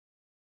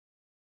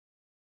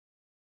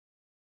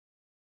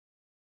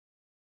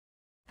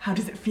How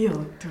does it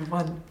feel to have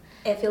won?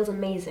 It feels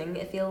amazing.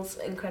 It feels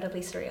incredibly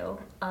surreal.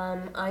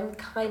 I'm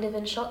kind of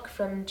in shock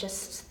from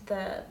just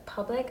the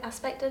public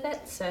aspect of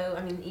it. So,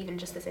 I mean, even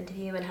just this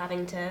interview and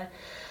having to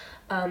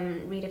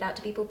read it out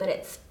to people, but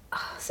it's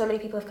so many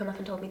people have come up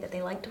and told me that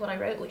they liked what I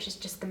wrote, which is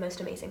just the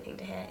most amazing thing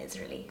to hear. It's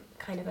really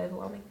kind of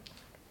overwhelming.